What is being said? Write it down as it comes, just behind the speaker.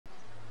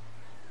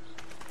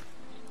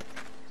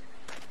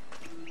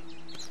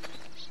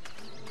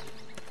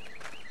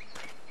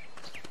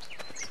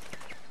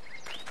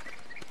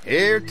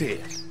Here it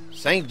is.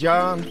 St.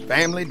 John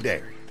Family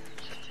Dairy.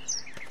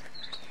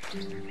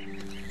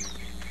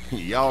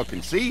 Y'all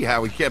can see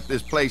how we kept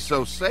this place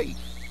so safe.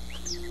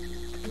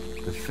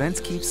 The fence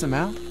keeps them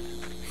out?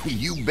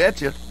 You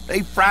betcha.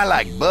 They fry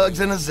like bugs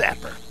in a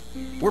zapper.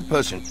 We're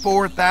pushing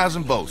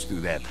 4,000 volts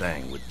through that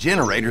thing with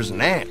generators and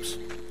amps.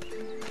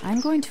 I'm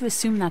going to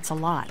assume that's a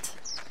lot.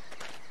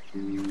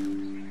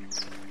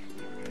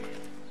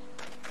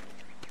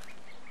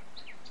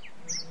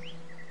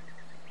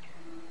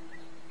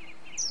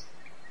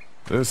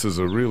 This is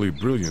a really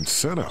brilliant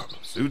setup.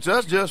 Suits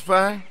us just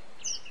fine.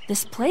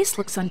 This place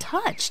looks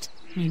untouched.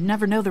 You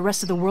never know the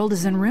rest of the world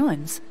is in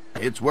ruins.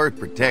 It's worth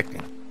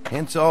protecting,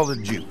 hence all the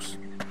juice.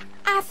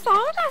 I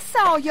thought I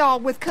saw y'all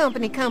with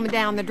company coming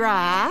down the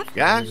drive.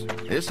 Guys,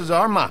 this is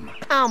our mama.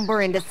 I'm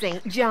Brenda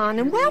St. John,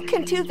 and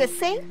welcome to the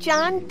St.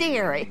 John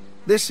Dairy.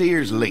 This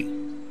here's Lee.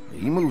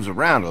 He moves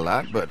around a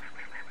lot, but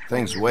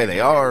things the way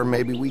they are,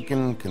 maybe we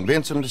can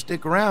convince him to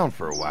stick around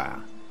for a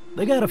while.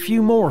 They got a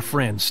few more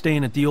friends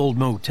staying at the old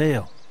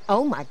motel.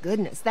 Oh my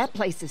goodness, that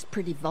place is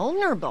pretty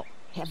vulnerable.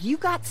 Have you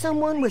got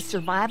someone with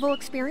survival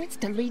experience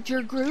to lead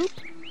your group?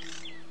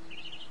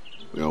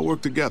 We all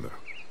work together.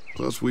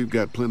 Plus, we've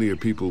got plenty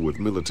of people with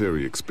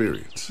military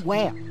experience.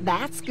 Well,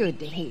 that's good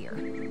to hear.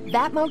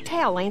 That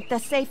motel ain't the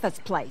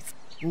safest place.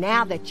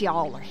 Now that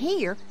y'all are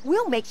here,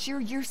 we'll make sure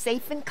you're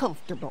safe and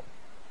comfortable.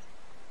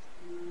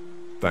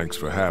 Thanks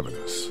for having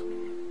us.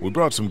 We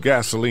brought some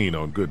gasoline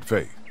on good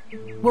faith.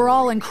 We're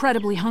all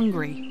incredibly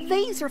hungry.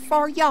 These are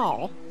for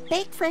y'all.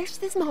 Baked fresh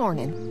this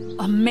morning.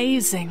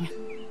 Amazing.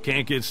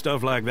 Can't get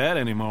stuff like that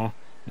anymore.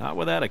 Not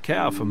without a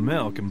cow for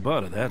milk and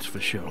butter, that's for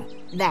sure.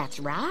 That's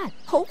right.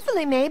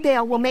 Hopefully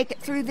Maybelle will make it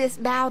through this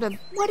bout of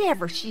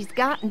whatever she's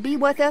got and be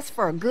with us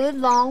for a good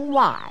long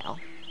while.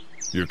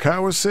 Your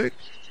cow is sick?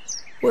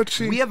 What's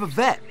she? We have a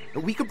vet.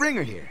 We could bring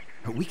her here.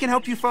 We can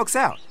help you folks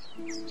out.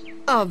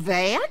 A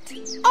vet?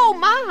 Oh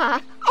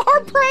my!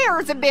 Our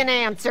prayers have been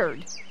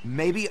answered.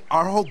 Maybe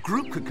our whole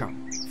group could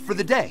come. For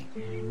the day.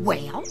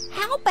 Well,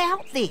 how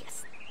about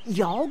this?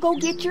 Y'all go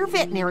get your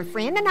veterinary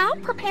friend and I'll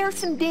prepare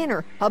some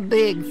dinner. A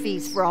big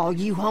feast for all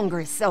you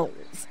hungry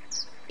souls.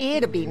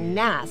 It'll be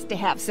nice to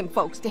have some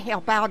folks to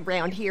help out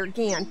around here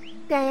again.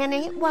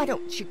 Danny, why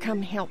don't you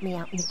come help me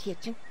out in the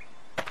kitchen?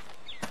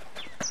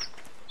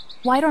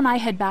 Why don't I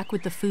head back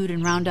with the food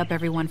and round up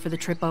everyone for the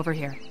trip over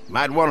here?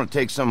 Might want to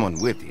take someone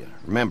with you.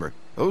 Remember,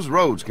 those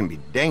roads can be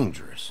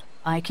dangerous.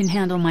 I can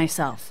handle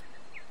myself.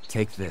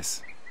 Take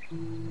this.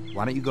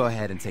 Why don't you go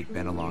ahead and take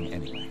Ben along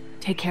anyway?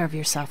 Take care of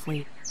yourself,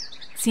 Lee.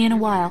 See you in a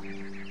while.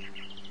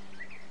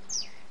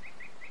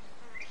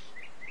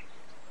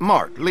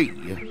 Mark, Lee,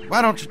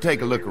 why don't you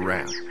take a look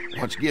around?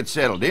 Once you get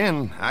settled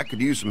in, I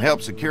could use some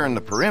help securing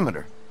the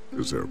perimeter.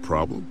 Is there a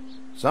problem?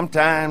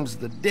 Sometimes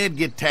the dead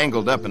get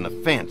tangled up in the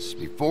fence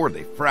before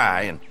they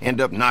fry and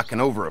end up knocking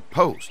over a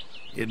post.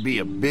 It'd be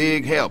a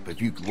big help if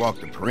you could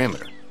walk the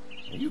perimeter.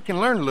 You can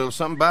learn a little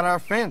something about our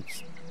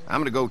fence. I'm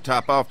gonna go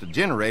top off the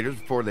generators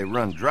before they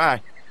run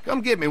dry.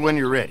 Come get me when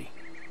you're ready.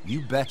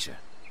 You betcha.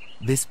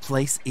 This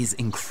place is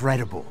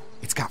incredible.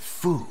 It's got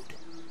food.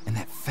 And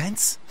that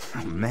fence?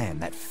 Oh man,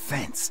 that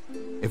fence.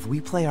 If we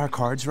play our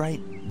cards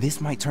right,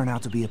 this might turn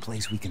out to be a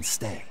place we can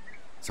stay.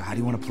 So how do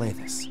you want to play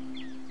this?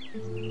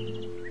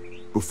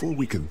 Before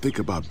we can think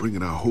about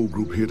bringing our whole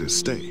group here to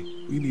stay,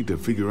 we need to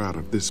figure out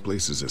if this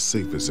place is as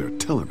safe as they're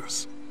telling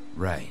us.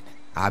 Right.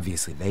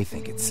 Obviously they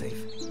think it's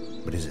safe.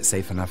 But is it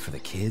safe enough for the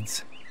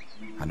kids?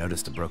 I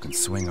noticed a broken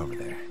swing over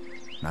there.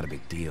 Not a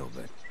big deal,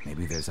 but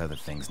maybe there's other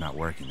things not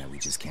working that we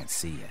just can't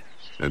see yet.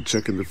 And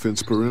checking the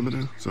fence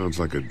perimeter sounds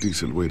like a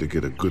decent way to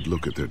get a good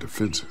look at their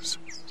defenses.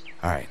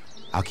 All right,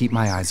 I'll keep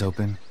my eyes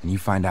open, and you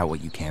find out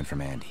what you can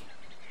from Andy.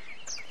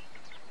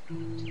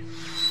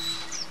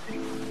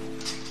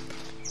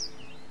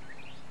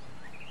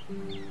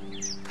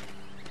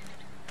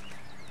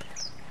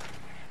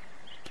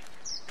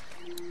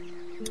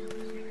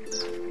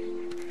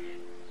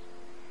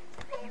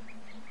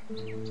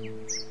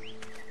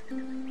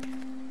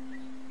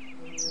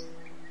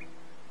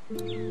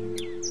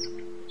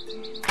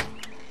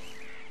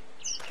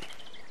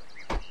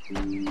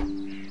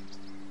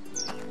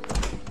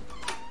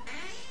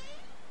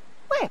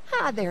 Well,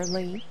 hi there,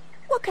 Lee.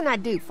 What can I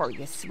do for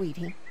you,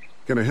 sweetie?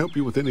 Can I help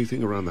you with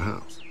anything around the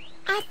house?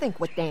 I think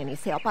with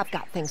Danny's help, I've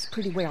got things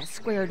pretty well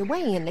squared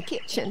away in the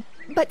kitchen.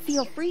 But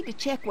feel free to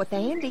check with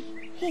Andy.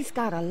 He's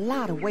got a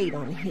lot of weight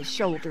on his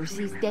shoulders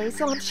these days,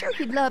 so I'm sure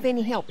he'd love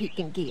any help he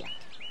can get.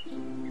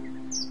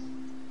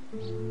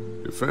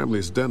 Your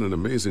family's done an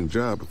amazing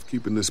job of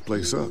keeping this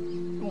place up.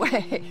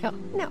 Well,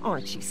 now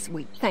aren't you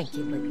sweet? Thank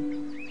you,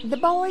 Lee. The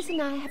boys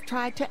and I have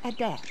tried to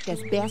adapt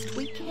as best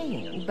we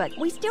can, but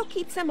we still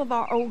keep some of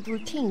our old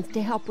routines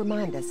to help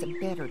remind us of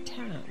better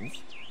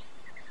times.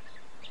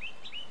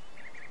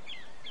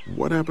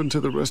 What happened to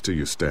the rest of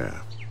your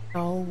staff?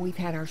 Oh, we've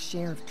had our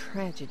share of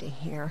tragedy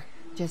here,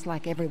 just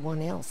like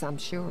everyone else, I'm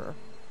sure.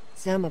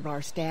 Some of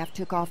our staff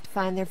took off to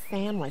find their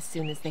families as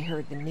soon as they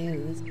heard the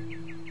news.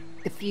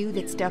 The few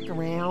that stuck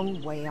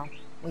around, well,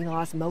 we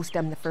lost most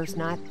of them the first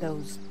night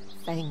those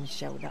things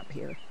showed up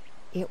here.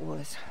 It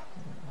was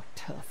a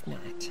tough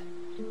night.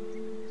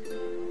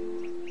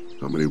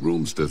 How many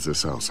rooms does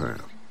this house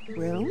have?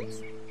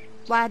 Rooms?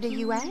 Why do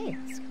you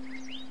ask?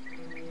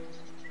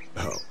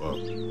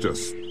 Oh,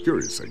 just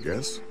curious, I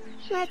guess.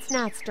 Let's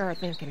not start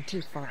thinking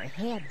too far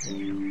ahead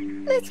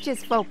now. Let's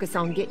just focus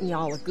on getting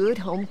y'all a good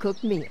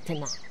home-cooked meal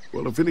tonight.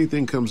 Well, if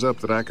anything comes up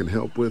that I can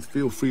help with,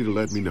 feel free to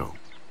let me know.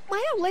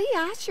 Well, Lee,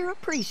 I sure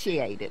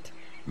appreciate it.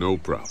 No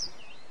problem.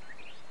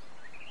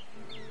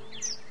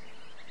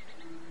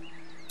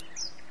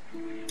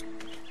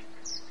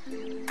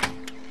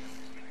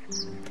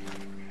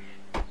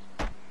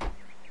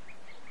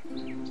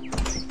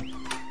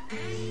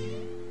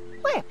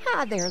 Well,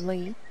 hi there,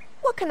 Lee.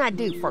 What can I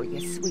do for you,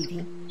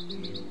 sweetie?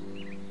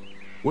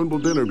 When will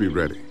dinner be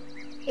ready?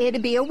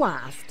 It'll be a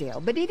while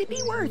still, but it'll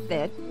be worth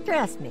it.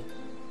 Trust me.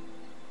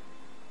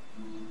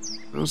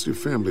 How's your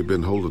family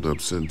been holding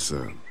up since,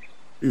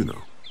 you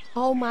know?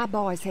 All my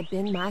boys have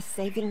been my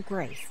saving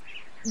grace.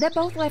 They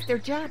both left their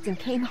jobs and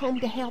came home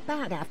to help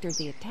out after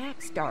the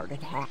attack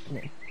started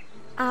happening.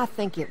 I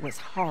think it was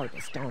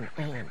hardest on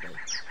Andy.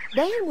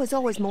 Dan was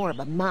always more of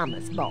a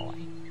mama's boy,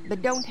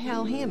 but don't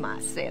tell him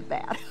I said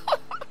that.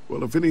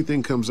 Well, if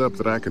anything comes up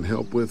that I can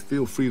help with,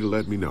 feel free to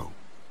let me know.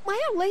 Well,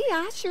 Lee,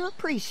 I sure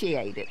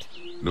appreciate it.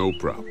 No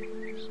problem.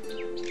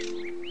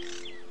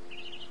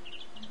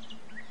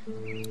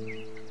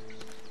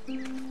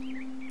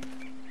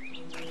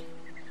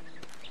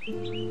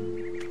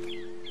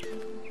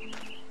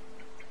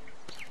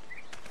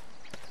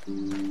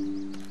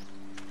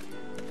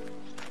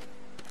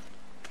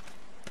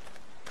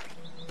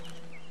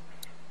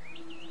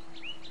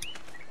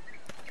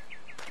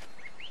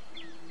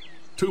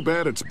 Too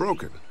bad it's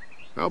broken.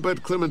 I'll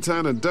bet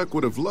Clementine and Duck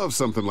would have loved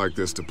something like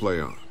this to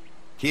play on.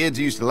 Kids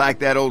used to like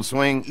that old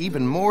swing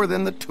even more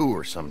than the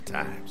tour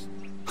sometimes.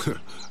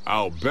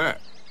 I'll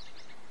bet.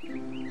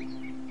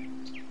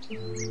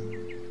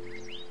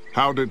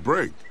 How'd it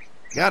break?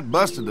 Got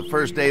busted the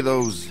first day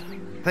those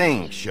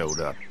things showed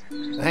up.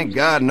 Thank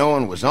God no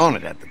one was on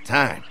it at the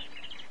time.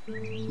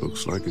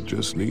 Looks like it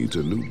just needs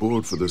a new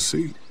board for the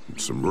seat and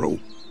some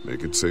rope.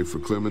 Make it safe for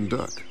Clem and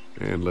Duck.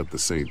 And let the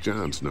St.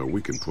 John's know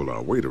we can pull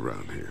our weight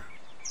around here.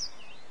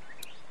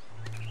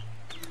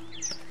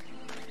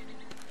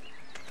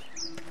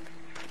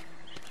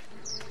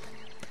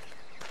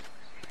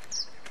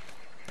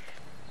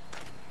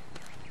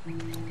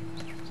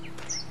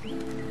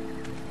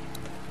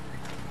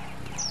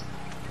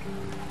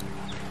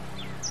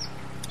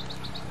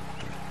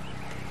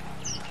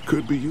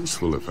 Could be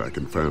useful if I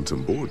can find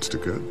some boards to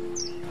cut.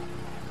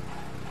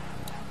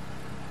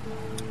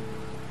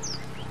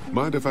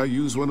 Mind if I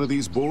use one of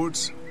these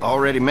boards?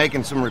 Already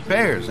making some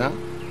repairs, huh?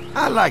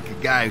 I like a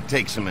guy who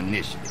takes some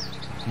initiative.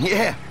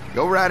 Yeah,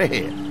 go right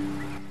ahead.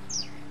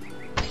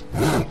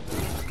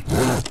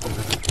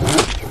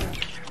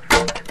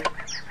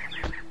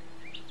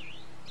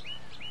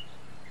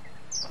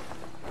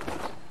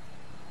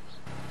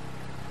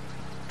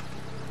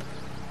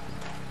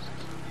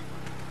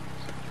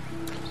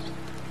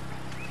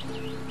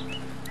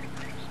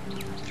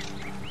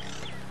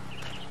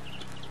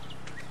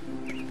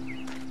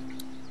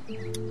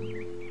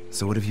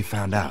 So what have you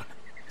found out?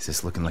 Is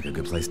this looking like a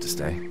good place to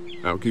stay?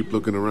 I'll keep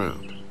looking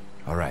around.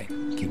 All right,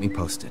 keep me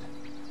posted.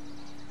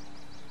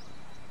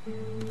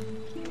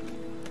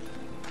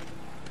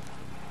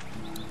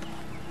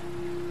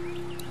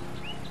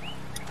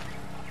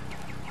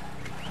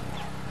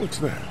 What's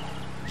that?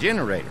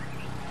 Generator.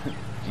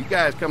 You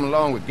guys come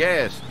along with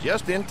gas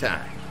just in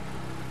time.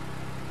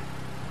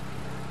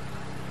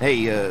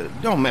 Hey,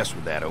 don't mess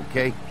with that,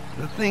 okay?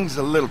 The thing's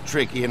a little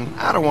tricky, and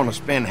I don't want to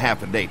spend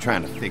half a day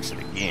trying to fix it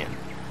again.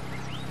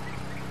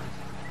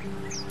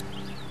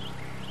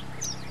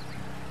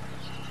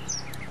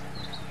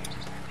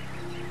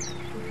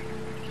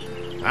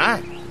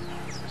 Hi.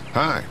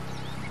 Hi.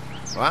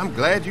 Well, I'm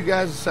glad you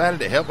guys decided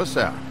to help us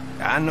out.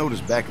 I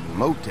noticed back at the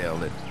motel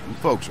that you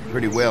folks are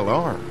pretty well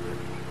armed.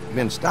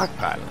 Been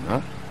stockpiling,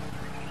 huh?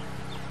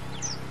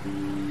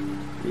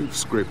 We've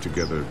scraped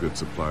together a good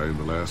supply in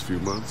the last few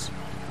months.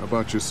 How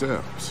about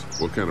yourselves?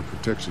 What kind of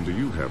protection do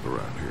you have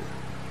around here?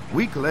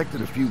 We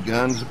collected a few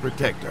guns to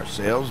protect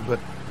ourselves, but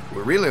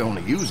we really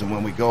only use them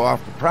when we go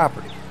off the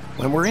property.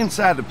 When we're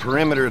inside the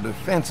perimeter, the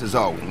fence is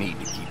all we need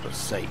to keep us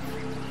safe.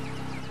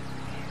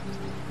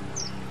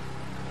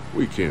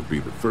 We can't be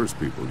the first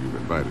people you've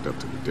invited up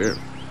to the dairy.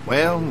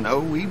 Well, no,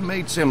 we've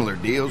made similar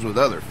deals with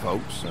other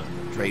folks,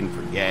 trading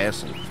for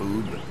gas and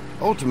food, but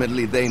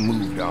ultimately they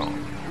moved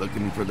on,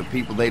 looking for the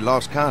people they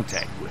lost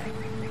contact with.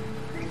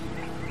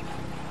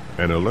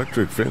 An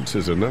electric fence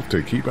is enough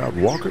to keep out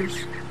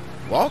walkers?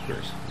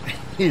 Walkers?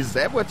 Is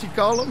that what you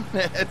call them?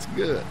 That's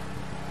good.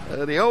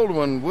 The old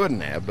one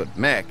wouldn't have, but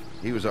Mac,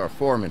 he was our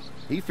foreman,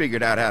 he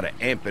figured out how to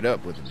amp it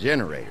up with the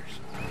generators.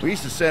 We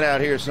used to sit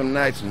out here some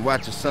nights and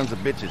watch the sons of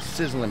bitches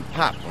sizzle and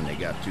pop when they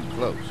got too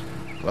close.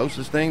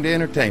 Closest thing to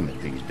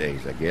entertainment these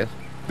days, I guess.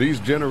 These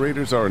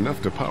generators are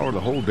enough to power the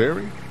whole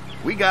dairy?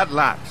 We got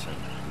lots, and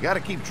we gotta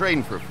keep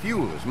trading for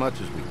fuel as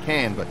much as we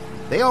can, but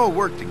they all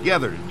work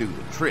together to do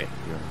the trick.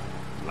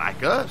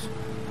 Like us.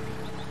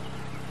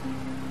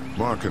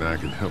 Mark and I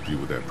can help you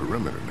with that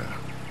perimeter now.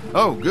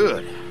 Oh,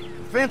 good.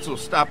 The fence will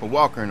stop a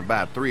walker in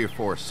about 3 or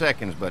 4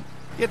 seconds, but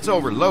gets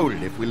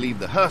overloaded if we leave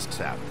the husks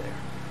out there.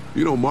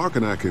 You know, Mark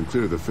and I can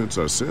clear the fence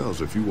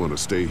ourselves if you want to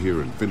stay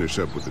here and finish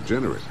up with the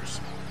generators.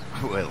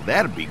 Well,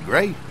 that'd be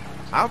great.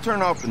 I'll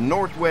turn off the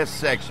northwest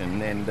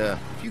section, and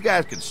if you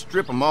guys could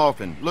strip them off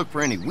and look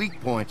for any weak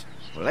points,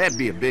 well, that'd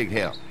be a big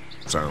help.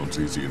 Sounds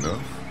easy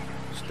enough.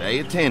 Stay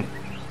attentive.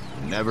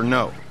 You never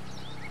know.